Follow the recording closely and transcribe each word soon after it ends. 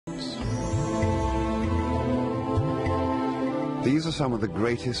These are some of the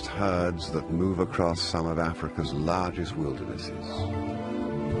greatest herds that move across some of Africa's largest wildernesses.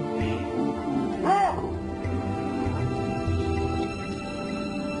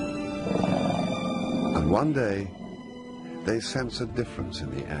 And one day, they sense a difference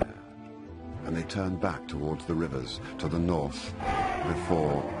in the air, and they turn back towards the rivers to the north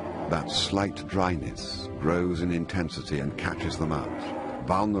before that slight dryness grows in intensity and catches them out,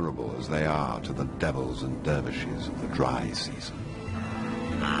 vulnerable as they are to the devils and dervishes of the dry season.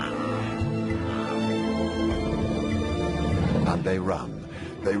 And they run.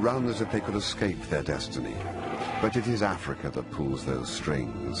 They run as if they could escape their destiny. But it is Africa that pulls those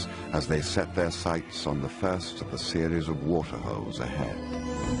strings as they set their sights on the first of the series of waterholes ahead.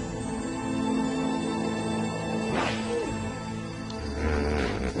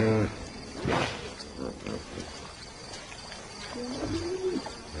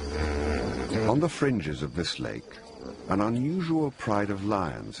 On the fringes of this lake, an unusual pride of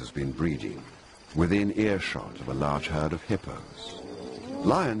lions has been breeding, within earshot of a large herd of hippos.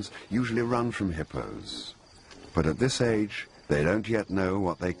 Lions usually run from hippos, but at this age, they don't yet know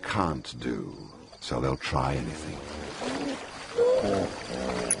what they can't do, so they'll try anything.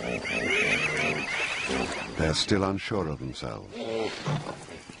 They're still unsure of themselves.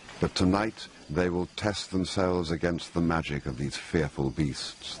 But tonight, they will test themselves against the magic of these fearful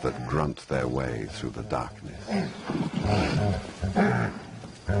beasts that grunt their way through the darkness.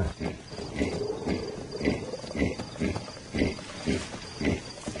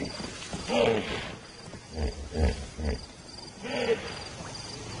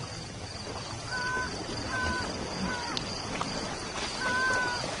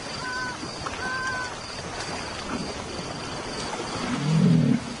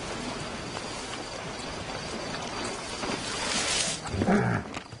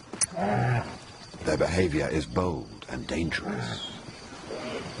 Their behavior is bold and dangerous.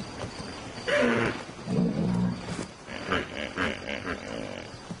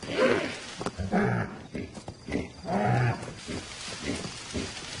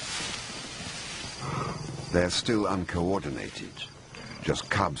 They're still uncoordinated, just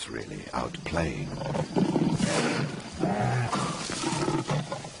cubs really, out playing.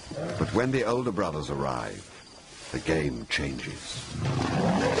 But when the older brothers arrive, the game changes.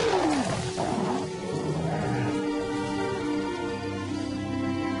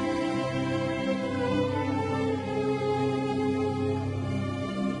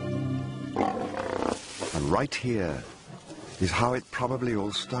 And right here is how it probably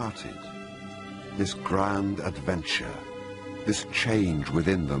all started. This grand adventure, this change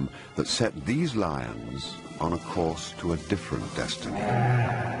within them that set these lions on a course to a different destiny.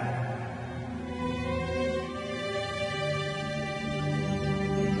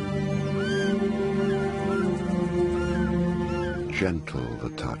 Gentle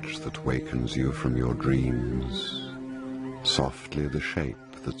the touch that wakens you from your dreams, softly the shape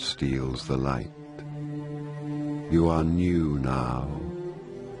that steals the light. You are new now,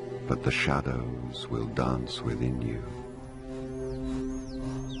 but the shadows will dance within you.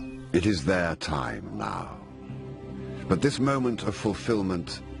 It is their time now, but this moment of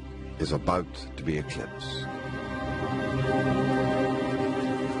fulfillment is about to be eclipsed.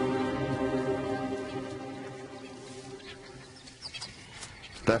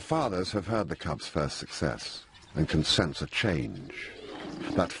 Their fathers have heard the cubs' first success and can sense a change.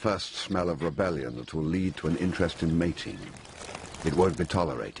 That first smell of rebellion that will lead to an interest in mating. It won't be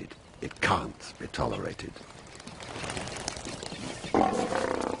tolerated. It can't be tolerated.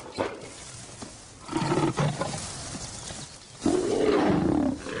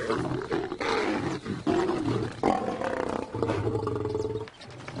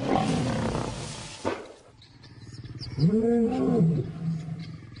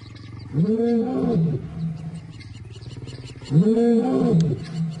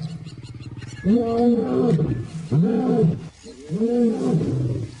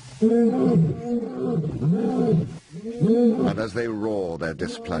 And as they roar their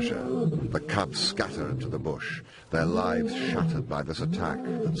displeasure, the cubs scatter into the bush, their lives shattered by this attack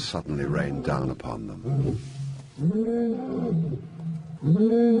that suddenly rained down upon them.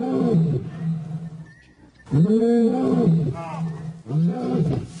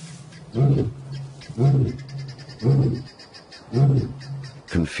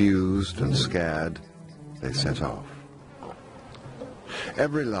 Confused and scared, they set off.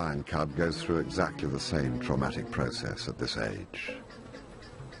 Every lion cub goes through exactly the same traumatic process at this age.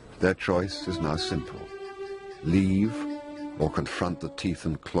 Their choice is now simple: leave or confront the teeth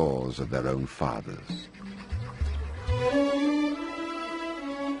and claws of their own fathers.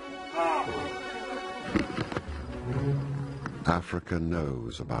 Africa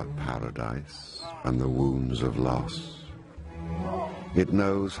knows about paradise and the wounds of loss. It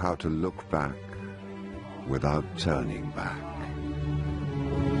knows how to look back without turning back.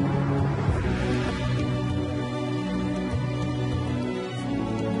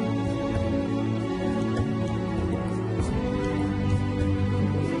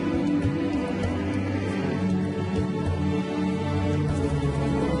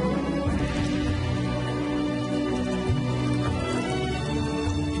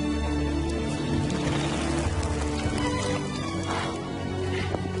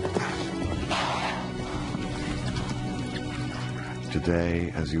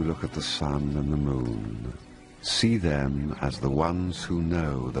 Today, as you look at the sun and the moon, see them as the ones who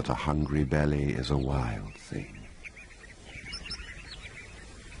know that a hungry belly is a wild thing.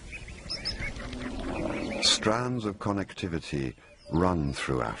 Strands of connectivity run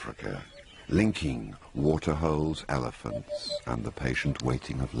through Africa, linking waterholes, elephants, and the patient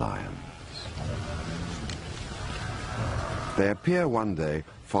waiting of lions. They appear one day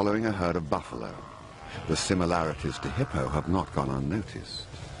following a herd of buffalo. The similarities to hippo have not gone unnoticed.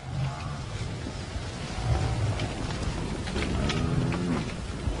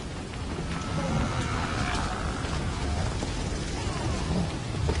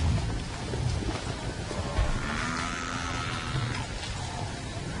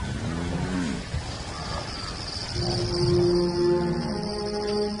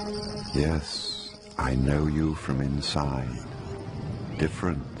 Yes, I know you from inside.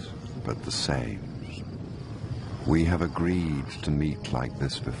 Different, but the same. We have agreed to meet like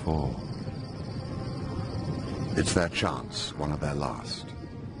this before. It's their chance, one of their last.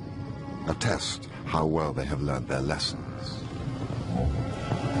 A test how well they have learned their lessons.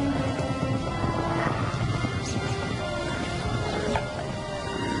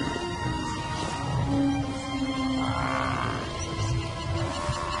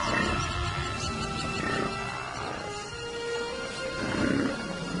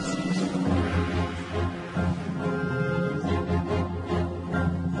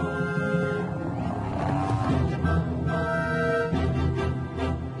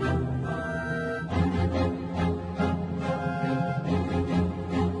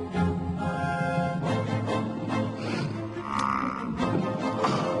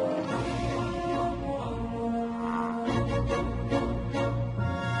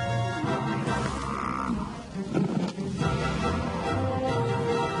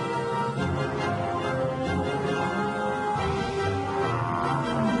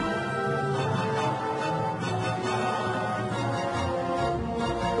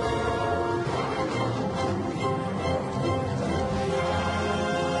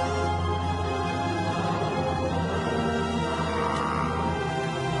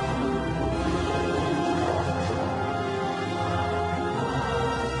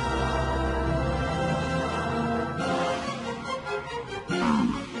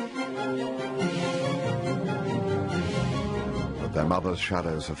 Their mothers'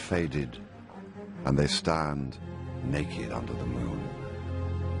 shadows have faded, and they stand naked under the moon.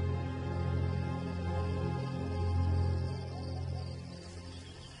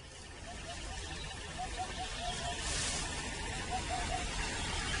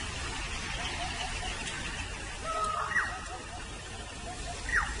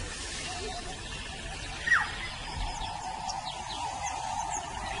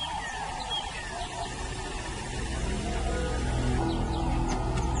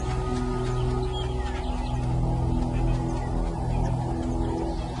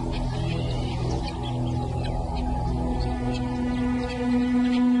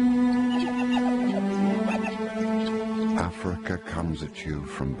 Africa comes at you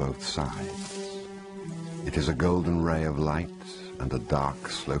from both sides. It is a golden ray of light and a dark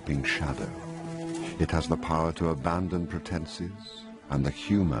sloping shadow. It has the power to abandon pretenses and the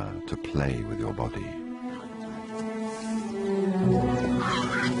humor to play with your body.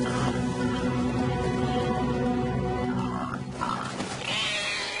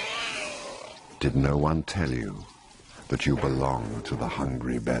 Did no one tell you that you belong to the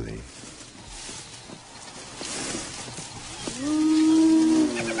hungry belly?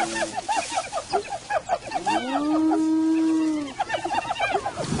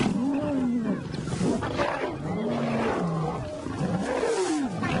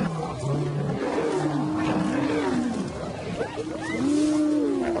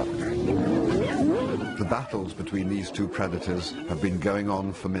 The battles between these two predators have been going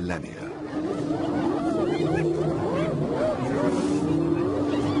on for millennia.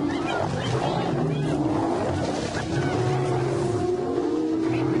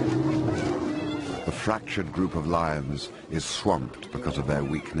 The fractured group of lions is swamped because of their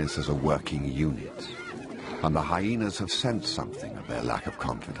weakness as a working unit. And the hyenas have sensed something of their lack of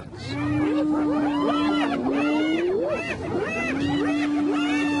confidence.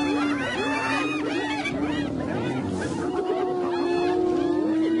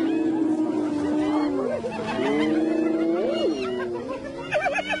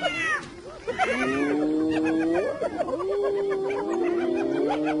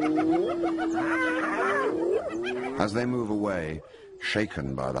 As they move away,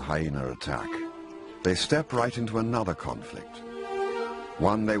 shaken by the hyena attack, they step right into another conflict,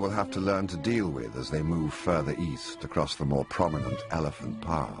 one they will have to learn to deal with as they move further east across the more prominent elephant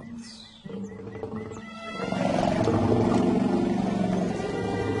paths.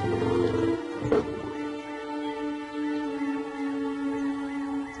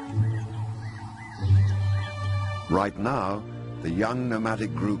 Right now, the young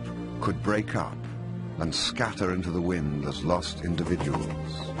nomadic group could break up and scatter into the wind as lost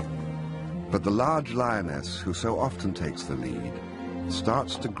individuals. But the large lioness, who so often takes the lead,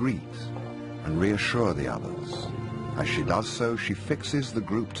 starts to greet and reassure the others. As she does so, she fixes the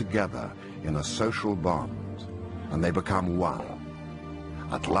group together in a social bond, and they become one.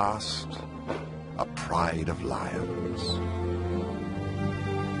 At last, a pride of lions.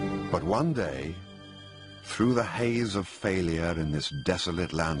 But one day, through the haze of failure in this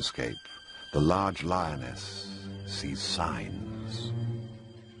desolate landscape, the large lioness sees signs.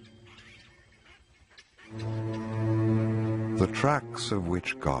 The tracks of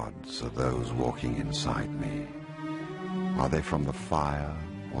which gods are those walking inside me? Are they from the fire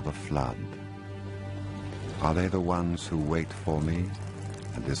or the flood? Are they the ones who wait for me?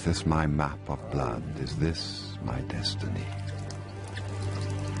 And is this my map of blood? Is this my destiny?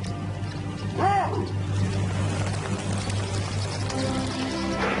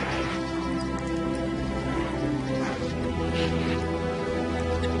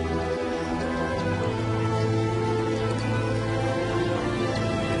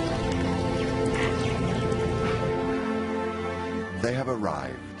 They have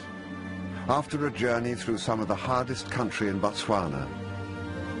arrived. After a journey through some of the hardest country in Botswana,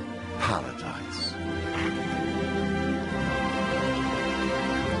 paradise.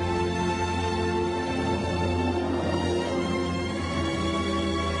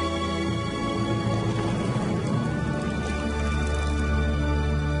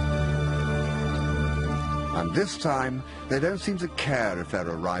 And this time, they don't seem to care if their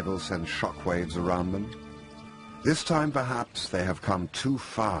arrival sends shockwaves around them. This time, perhaps, they have come too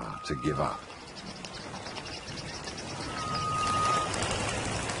far to give up.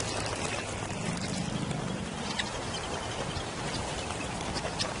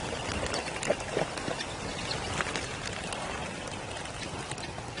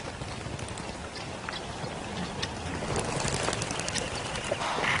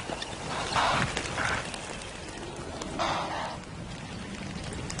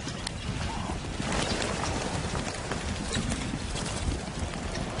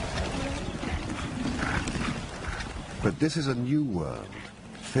 But this is a new world,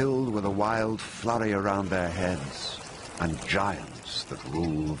 filled with a wild flurry around their heads and giants that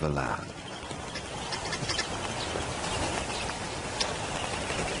rule the land.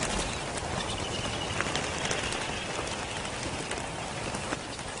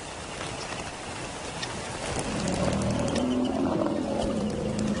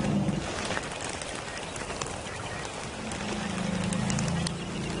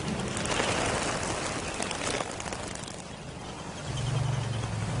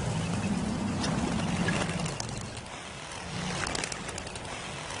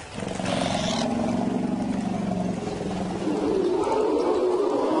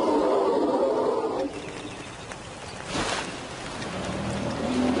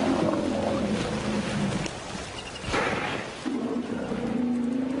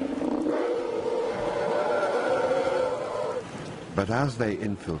 But as they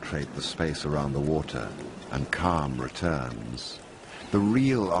infiltrate the space around the water and calm returns, the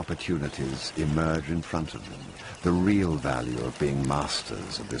real opportunities emerge in front of them, the real value of being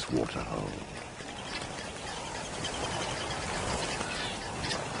masters of this waterhole.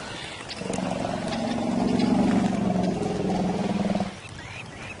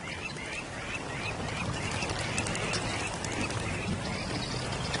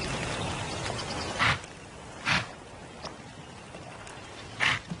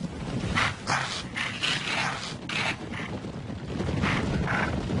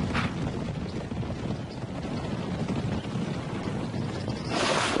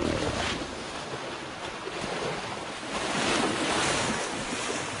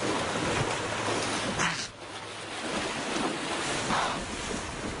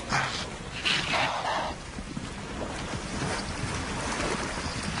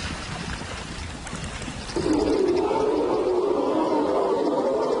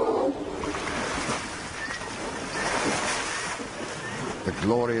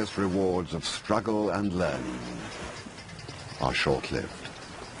 glorious rewards of struggle and learning are short-lived.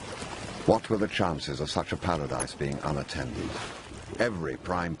 What were the chances of such a paradise being unattended? Every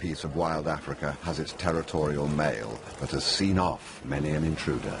prime piece of wild Africa has its territorial male that has seen off many an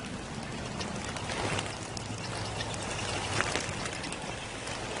intruder.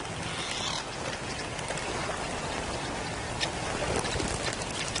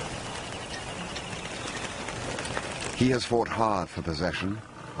 He has fought hard for possession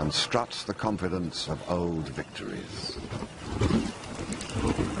and struts the confidence of old victories.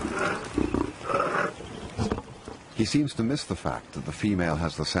 He seems to miss the fact that the female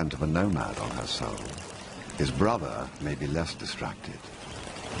has the scent of a nomad on her soul. His brother may be less distracted.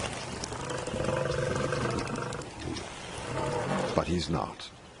 But he's not.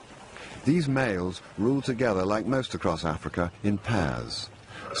 These males rule together, like most across Africa, in pairs,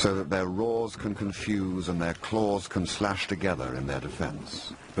 so that their roars can confuse and their claws can slash together in their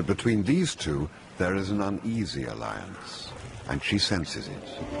defense. But between these two, there is an uneasy alliance, and she senses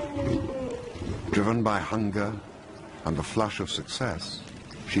it. Driven by hunger and the flush of success,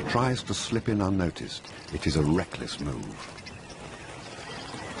 she tries to slip in unnoticed. It is a reckless move.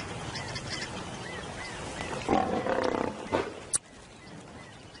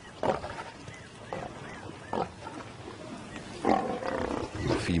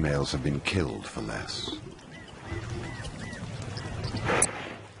 The females have been killed for less.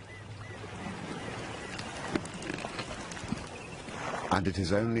 And it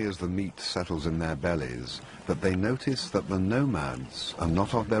is only as the meat settles in their bellies that they notice that the nomads are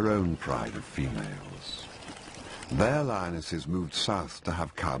not of their own pride of females. Their lionesses moved south to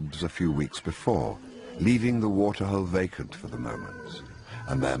have cubs a few weeks before, leaving the waterhole vacant for the moment,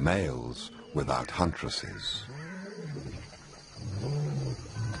 and their males without huntresses.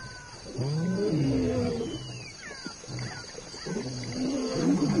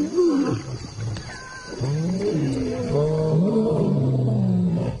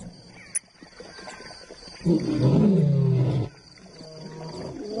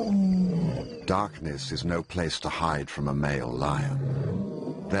 Darkness is no place to hide from a male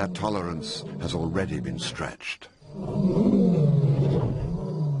lion. Their tolerance has already been stretched.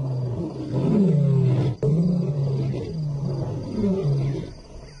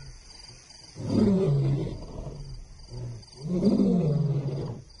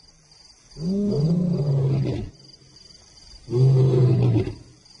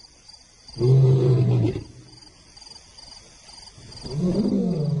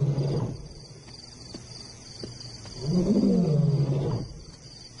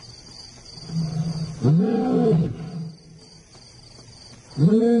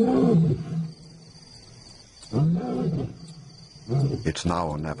 It's now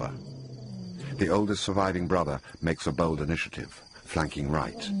or never. The oldest surviving brother makes a bold initiative, flanking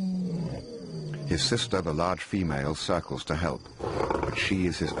right. His sister, the large female, circles to help, but she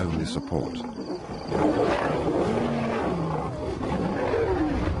is his only support.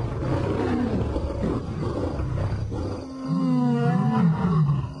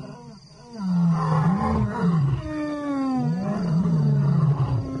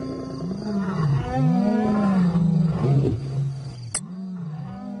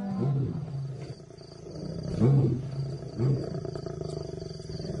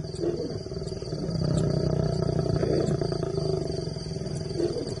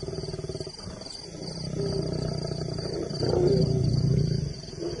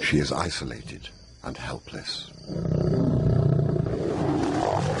 She is isolated and helpless.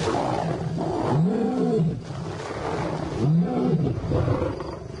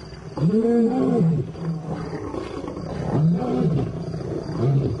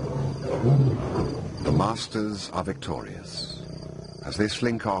 The masters are victorious. As they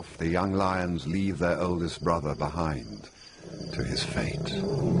slink off, the young lions leave their oldest brother behind to his fate.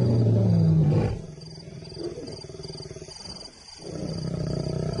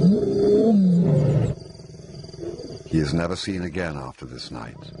 He is never seen again after this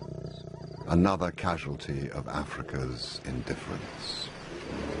night. Another casualty of Africa's indifference.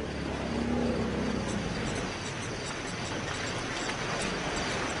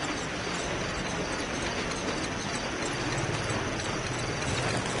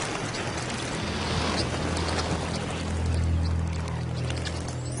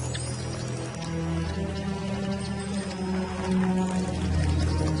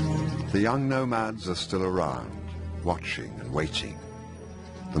 The young nomads are still around, watching and waiting.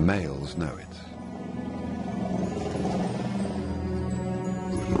 The males know it.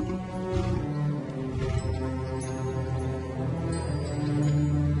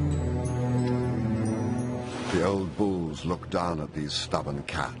 The old bulls look down at these stubborn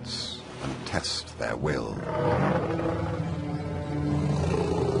cats and test their will.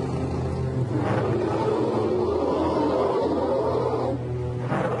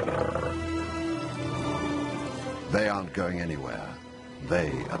 They aren't going anywhere.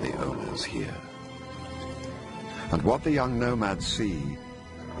 They are the owners here. And what the young nomads see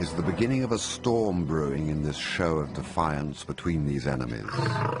is the beginning of a storm brewing in this show of defiance between these enemies,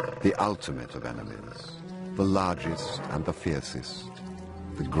 the ultimate of enemies, the largest and the fiercest,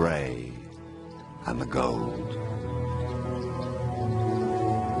 the grey and the gold.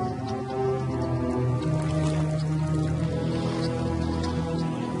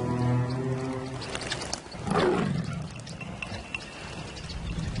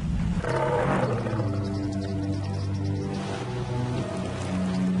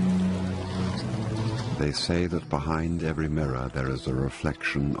 They say that behind every mirror there is a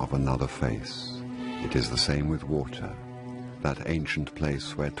reflection of another face. It is the same with water, that ancient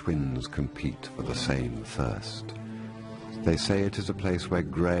place where twins compete for the same thirst. They say it is a place where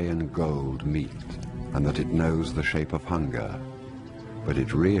grey and gold meet, and that it knows the shape of hunger, but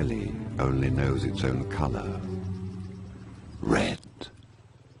it really only knows its own colour, red.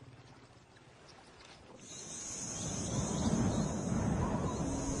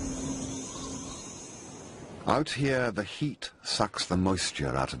 Out here, the heat sucks the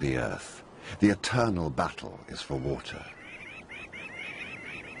moisture out of the earth. The eternal battle is for water.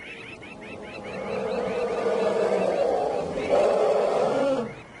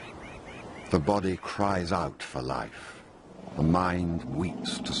 The body cries out for life. The mind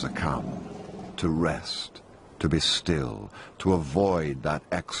weeps to succumb, to rest, to be still, to avoid that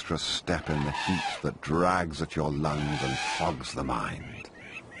extra step in the heat that drags at your lungs and fogs the mind.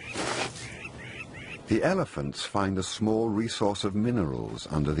 The elephants find a small resource of minerals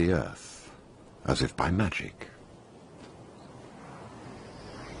under the earth, as if by magic.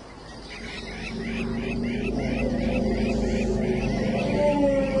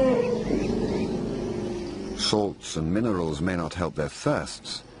 Salts and minerals may not help their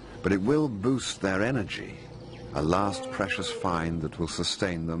thirsts, but it will boost their energy, a last precious find that will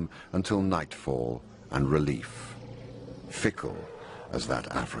sustain them until nightfall and relief, fickle as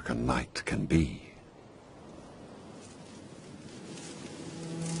that African night can be.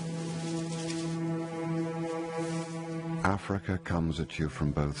 Africa comes at you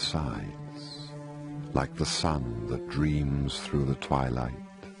from both sides, like the sun that dreams through the twilight,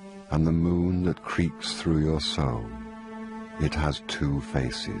 and the moon that creeps through your soul. It has two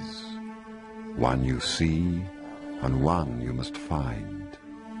faces, one you see, and one you must find.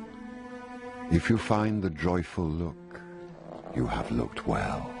 If you find the joyful look, you have looked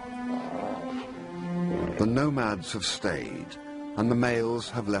well. The nomads have stayed, and the males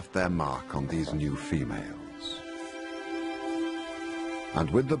have left their mark on these new females. And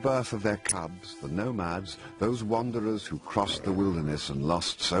with the birth of their cubs, the nomads, those wanderers who crossed the wilderness and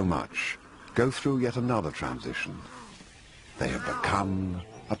lost so much, go through yet another transition. They have become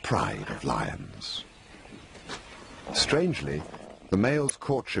a pride of lions. Strangely, the male's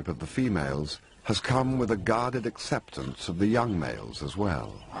courtship of the females has come with a guarded acceptance of the young males as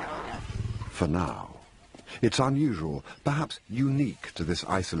well. For now. It's unusual, perhaps unique to this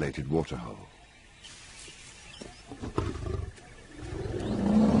isolated waterhole.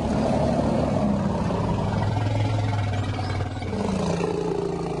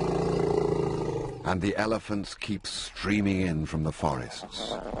 And the elephants keep streaming in from the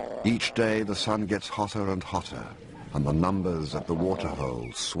forests. Each day the sun gets hotter and hotter, and the numbers at the waterhole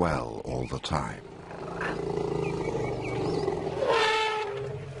swell all the time.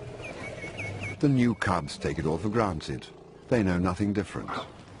 The new cubs take it all for granted. They know nothing different.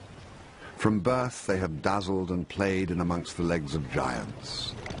 From birth they have dazzled and played in amongst the legs of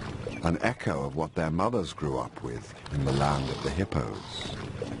giants, an echo of what their mothers grew up with in the land of the hippos.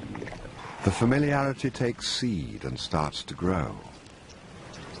 The familiarity takes seed and starts to grow.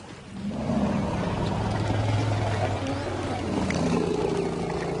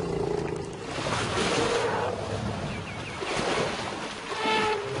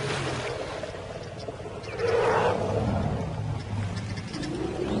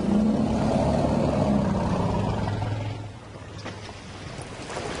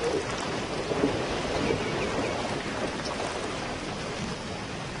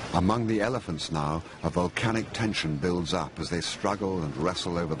 Among the elephants now, a volcanic tension builds up as they struggle and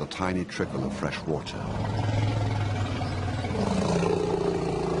wrestle over the tiny trickle of fresh water.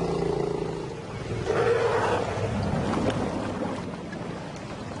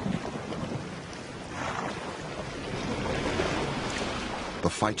 The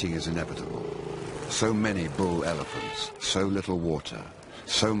fighting is inevitable. So many bull elephants, so little water,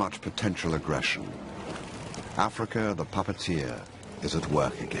 so much potential aggression. Africa, the puppeteer, is at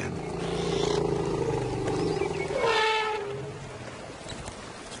work again.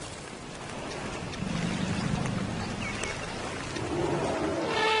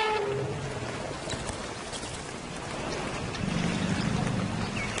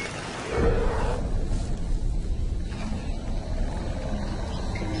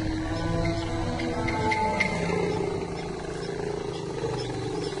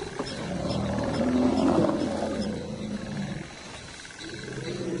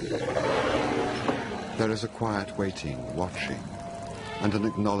 There is a quiet waiting, watching, and an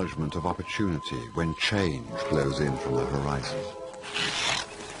acknowledgement of opportunity when change flows in from the horizon.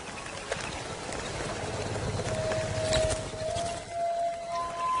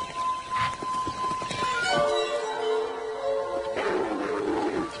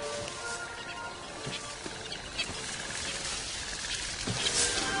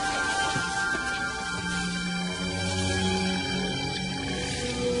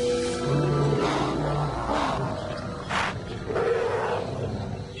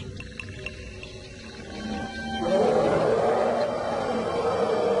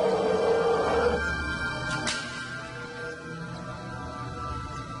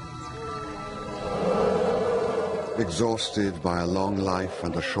 Exhausted by a long life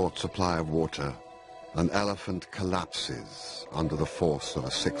and a short supply of water, an elephant collapses under the force of a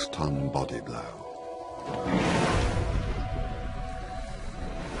 6-ton body blow.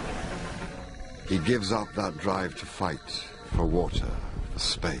 He gives up that drive to fight for water, for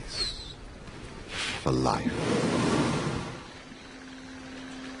space, for life.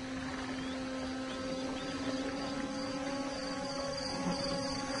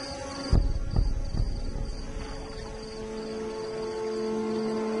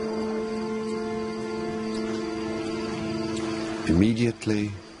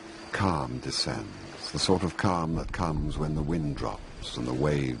 Immediately, calm descends, the sort of calm that comes when the wind drops and the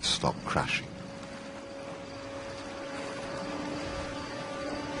waves stop crashing.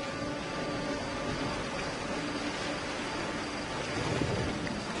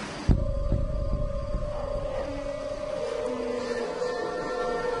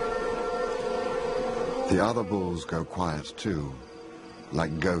 The other bulls go quiet too,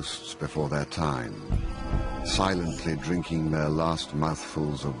 like ghosts before their time, silently drinking their last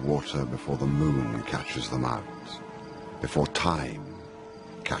mouthfuls of water before the moon catches them out, before time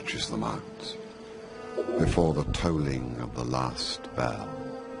catches them out, before the tolling of the last bell.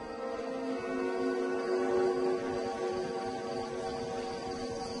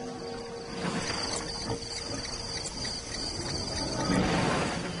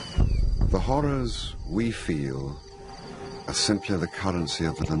 The horrors we feel are simply the currency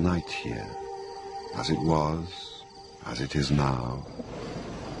of the night here, as it was, as it is now,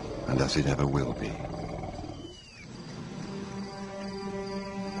 and as it ever will be.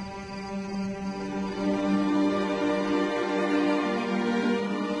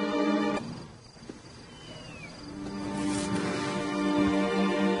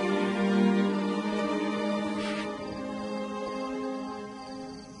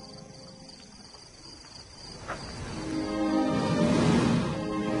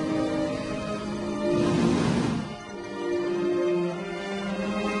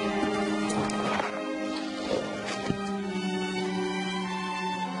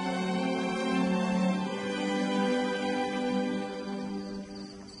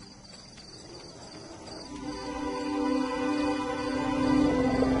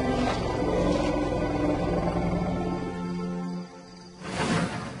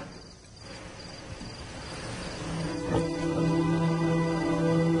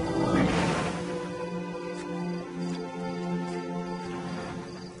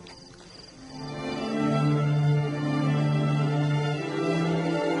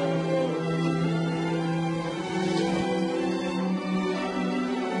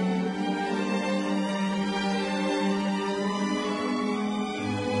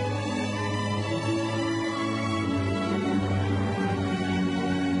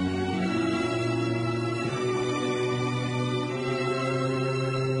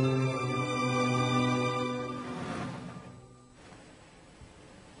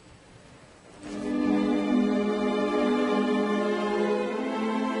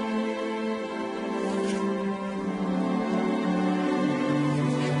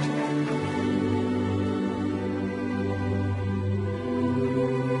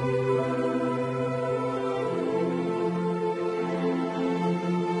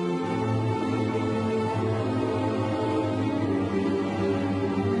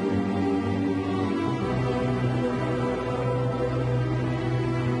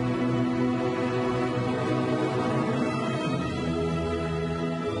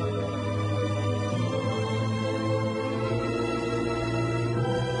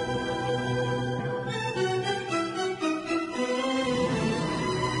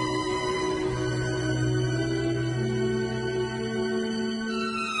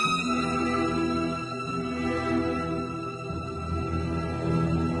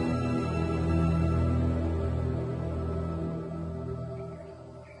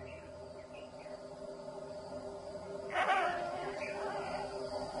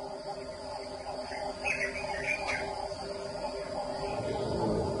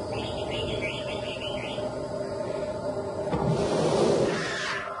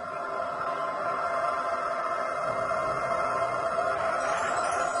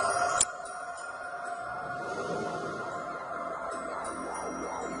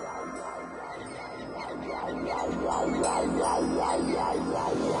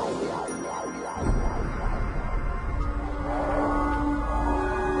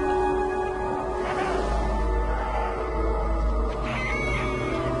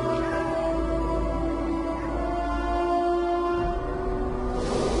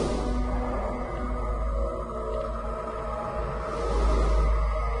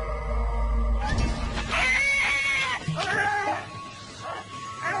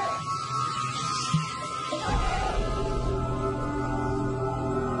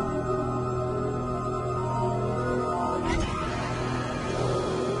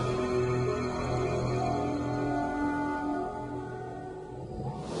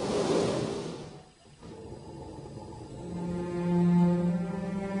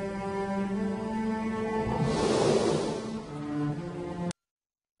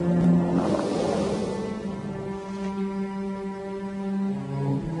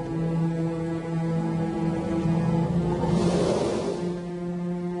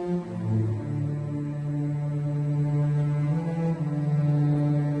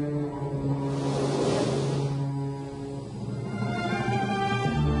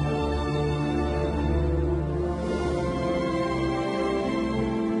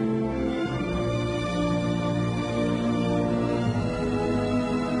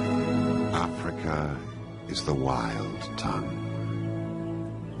 Is the wild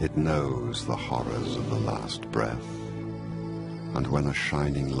tongue. It knows the horrors of the last breath, and when a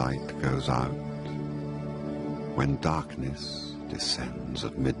shining light goes out, when darkness descends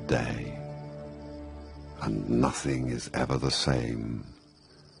at midday, and nothing is ever the same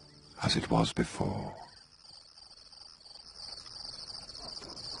as it was before.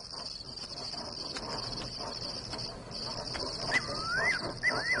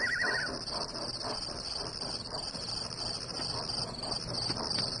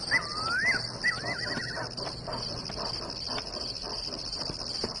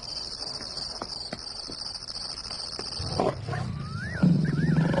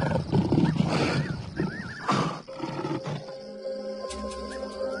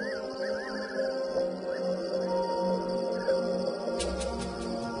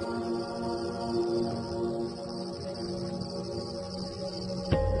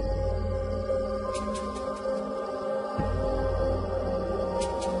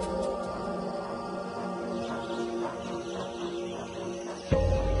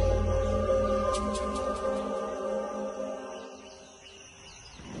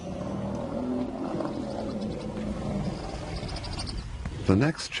 The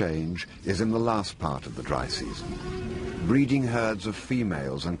next change is in the last part of the dry season. Breeding herds of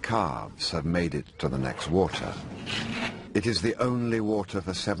females and calves have made it to the next water. It is the only water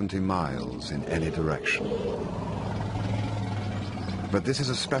for 70 miles in any direction. But this is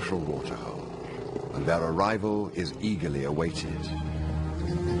a special waterhole, and their arrival is eagerly awaited.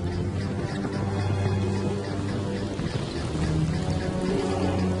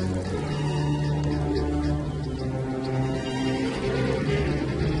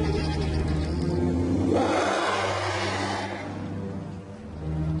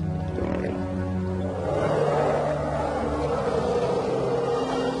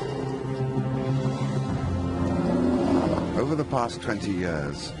 Over the past 20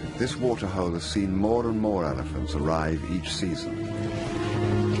 years, this waterhole has seen more and more elephants arrive each season.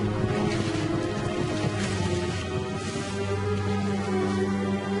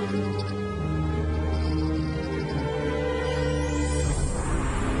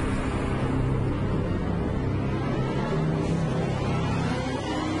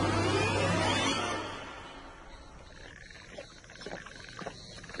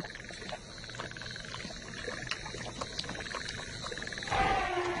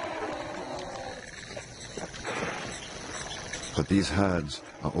 But these herds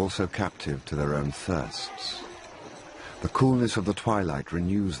are also captive to their own thirsts. The coolness of the twilight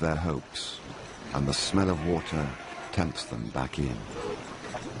renews their hopes, and the smell of water tempts them back in.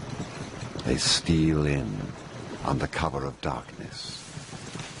 They steal in under cover of darkness.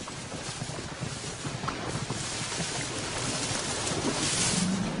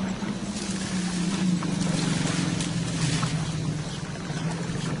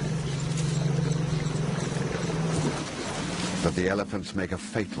 But the elephants make a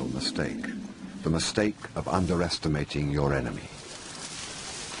fatal mistake, the mistake of underestimating your enemy.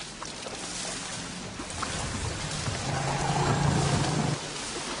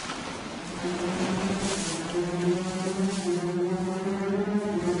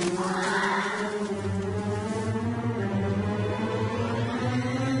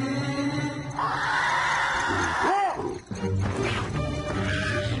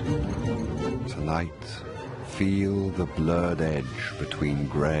 Tonight, Feel the blurred edge between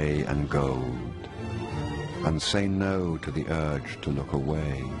grey and gold, and say no to the urge to look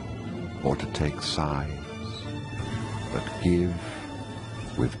away or to take sides, but give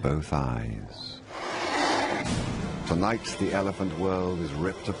with both eyes. Tonight the elephant world is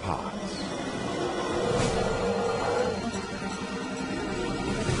ripped apart.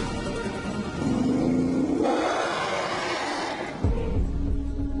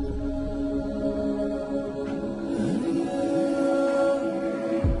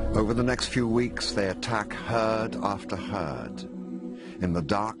 Over the next few weeks, they attack herd after herd. In the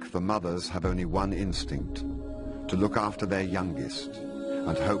dark, the mothers have only one instinct, to look after their youngest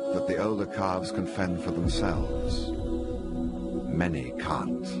and hope that the older calves can fend for themselves. Many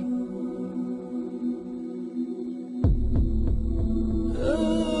can't.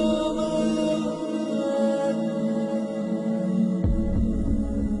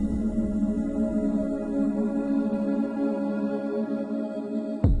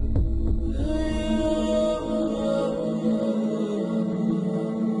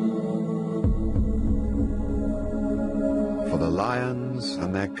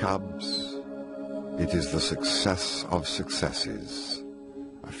 And their cubs, it is the success of successes.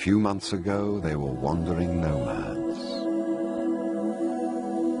 A few months ago, they were wandering nomads.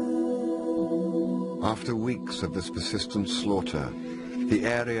 After weeks of this persistent slaughter, the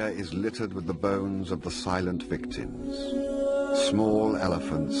area is littered with the bones of the silent victims. Small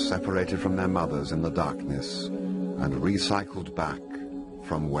elephants separated from their mothers in the darkness and recycled back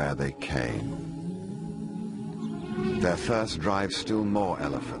from where they came. Their thirst drives still more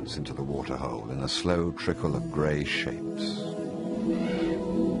elephants into the waterhole in a slow trickle of grey shapes.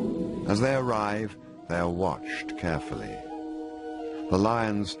 As they arrive, they are watched carefully. The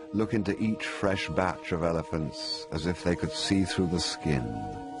lions look into each fresh batch of elephants as if they could see through the skin,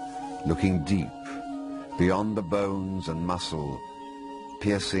 looking deep, beyond the bones and muscle,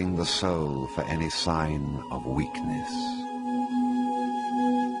 piercing the soul for any sign of weakness.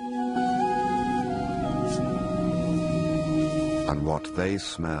 And what they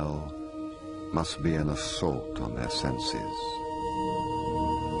smell must be an assault on their senses.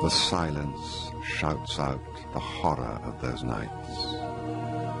 The silence shouts out the horror of those nights.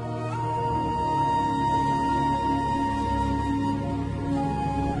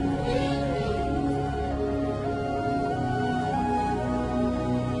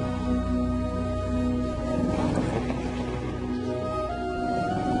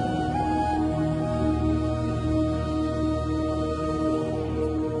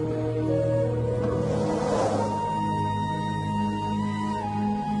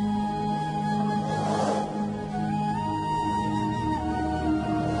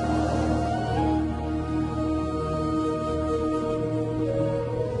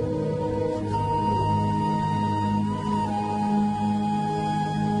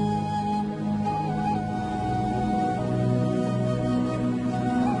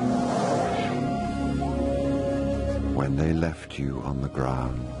 When they left you on the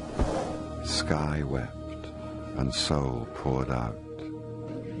ground, sky wept and soul poured out.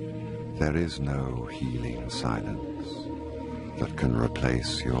 There is no healing silence that can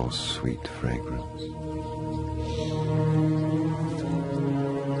replace your sweet fragrance.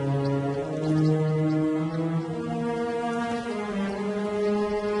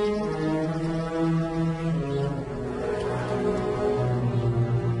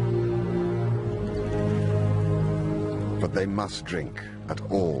 They must drink at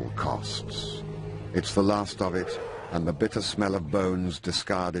all costs. It's the last of it, and the bitter smell of bones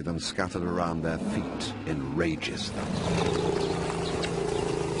discarded and scattered around their feet enrages them.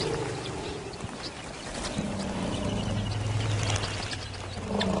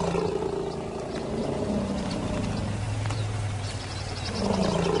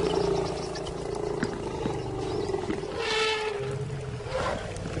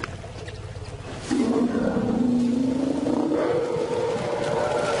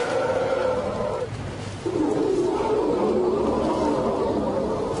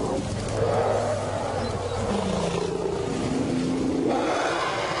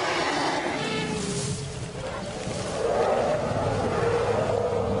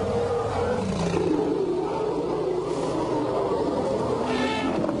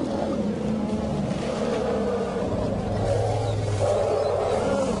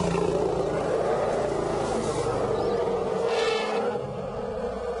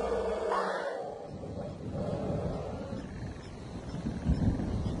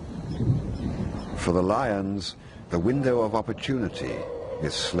 For the lions, the window of opportunity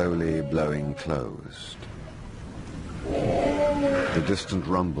is slowly blowing closed. The distant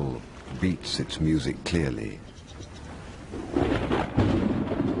rumble beats its music clearly.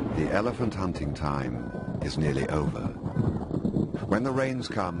 The elephant hunting time is nearly over. When the rains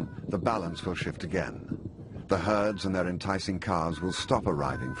come, the balance will shift again. The herds and their enticing calves will stop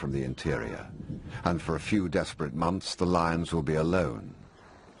arriving from the interior, and for a few desperate months the lions will be alone.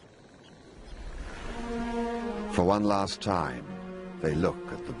 For one last time, they look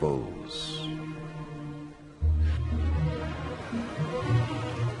at the bulls.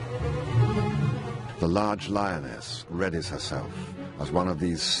 The large lioness readies herself as one of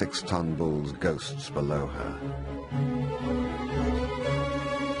these 6-ton bulls ghosts below her.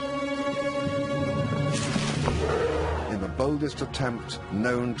 In the boldest attempt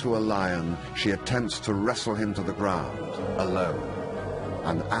known to a lion, she attempts to wrestle him to the ground, alone,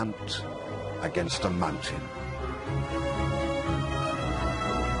 an ant against a mountain.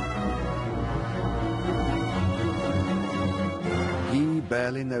 He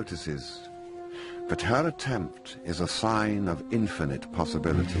barely notices, but her attempt is a sign of infinite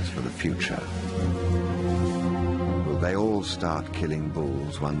possibilities for the future. Will they all start killing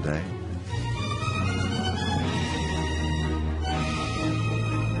bulls one day?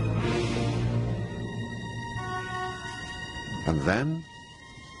 And then,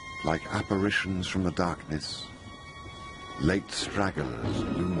 like apparitions from the darkness, late stragglers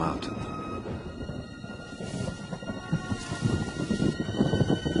loom out at them.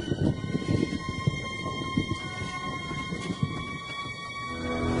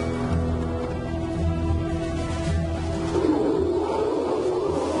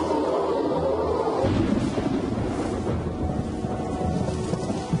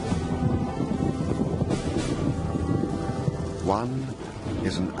 One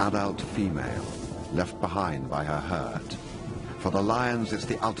is an adult female left behind by her herd. For the lions, it's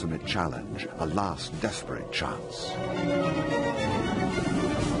the ultimate challenge, a last desperate chance.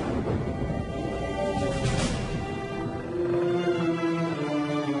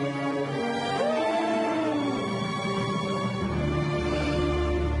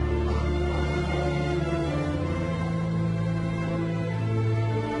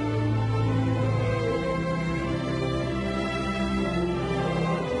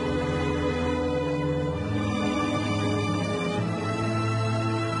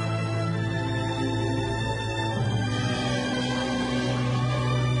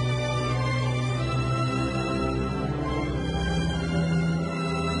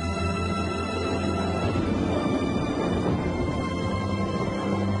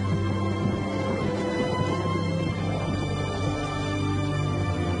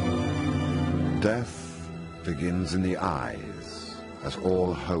 Death begins in the eyes as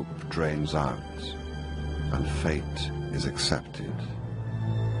all hope drains out and fate is accepted.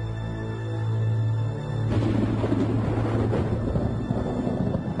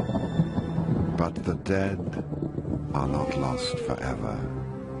 But the dead are not lost forever.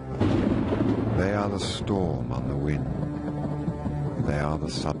 They are the storm on the wind. They are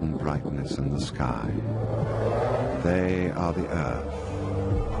the sudden brightness in the sky. They are the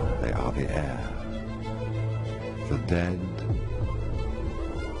earth. They are the air. The dead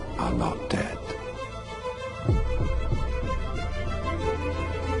are not dead.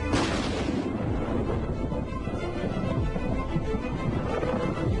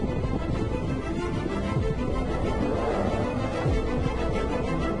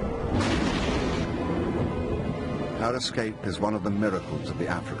 Our escape is one of the miracles of the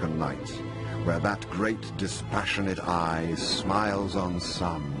African night, where that great dispassionate eye smiles on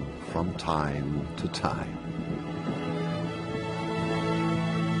some from time to time.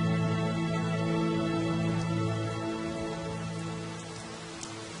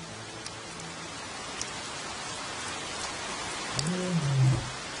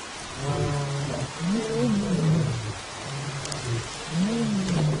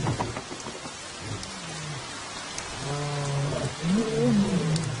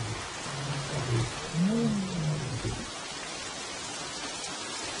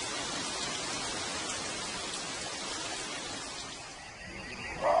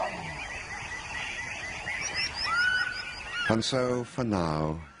 And so, for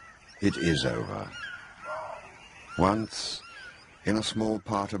now, it is over. Once, in a small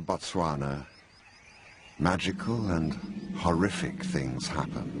part of Botswana, magical and horrific things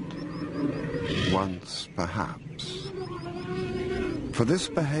happened. Once, perhaps. For this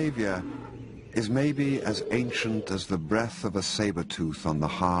behavior is maybe as ancient as the breath of a saber-tooth on the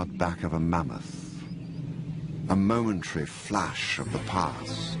hard back of a mammoth. A momentary flash of the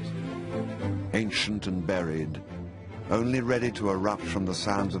past, ancient and buried, only ready to erupt from the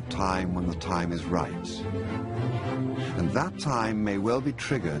sands of time when the time is right. And that time may well be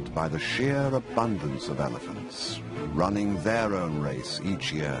triggered by the sheer abundance of elephants running their own race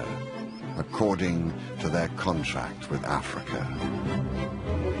each year, according to their contract with Africa.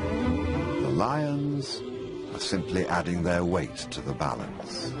 The lions are simply adding their weight to the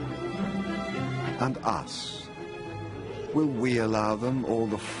balance. And us, will we allow them all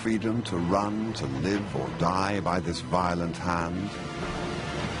the freedom to run, to live or die by this violent hand?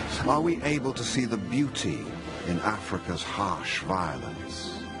 Are we able to see the beauty in Africa's harsh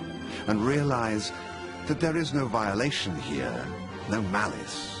violence and realize that there is no violation here, no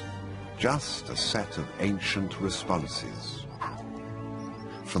malice, just a set of ancient responses?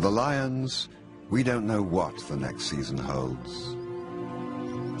 For the lions, we don't know what the next season holds.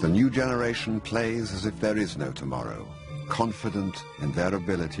 The new generation plays as if there is no tomorrow, confident in their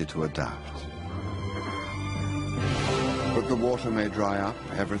ability to adapt. But the water may dry up,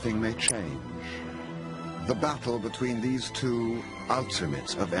 everything may change. The battle between these two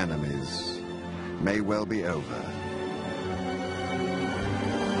ultimate of enemies may well be over.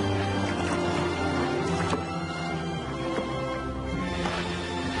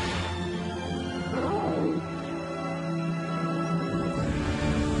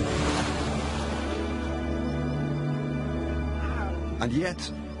 And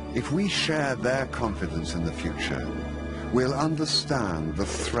yet, if we share their confidence in the future, we'll understand the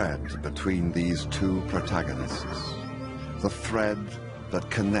thread between these two protagonists, the thread that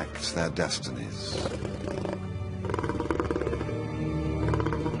connects their destinies.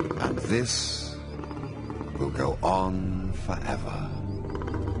 And this will go on forever.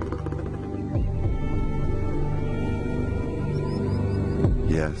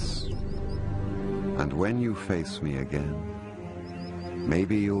 Yes, and when you face me again,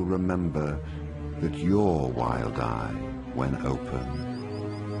 maybe you'll remember that your wild eye, when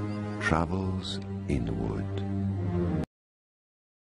open, travels inward.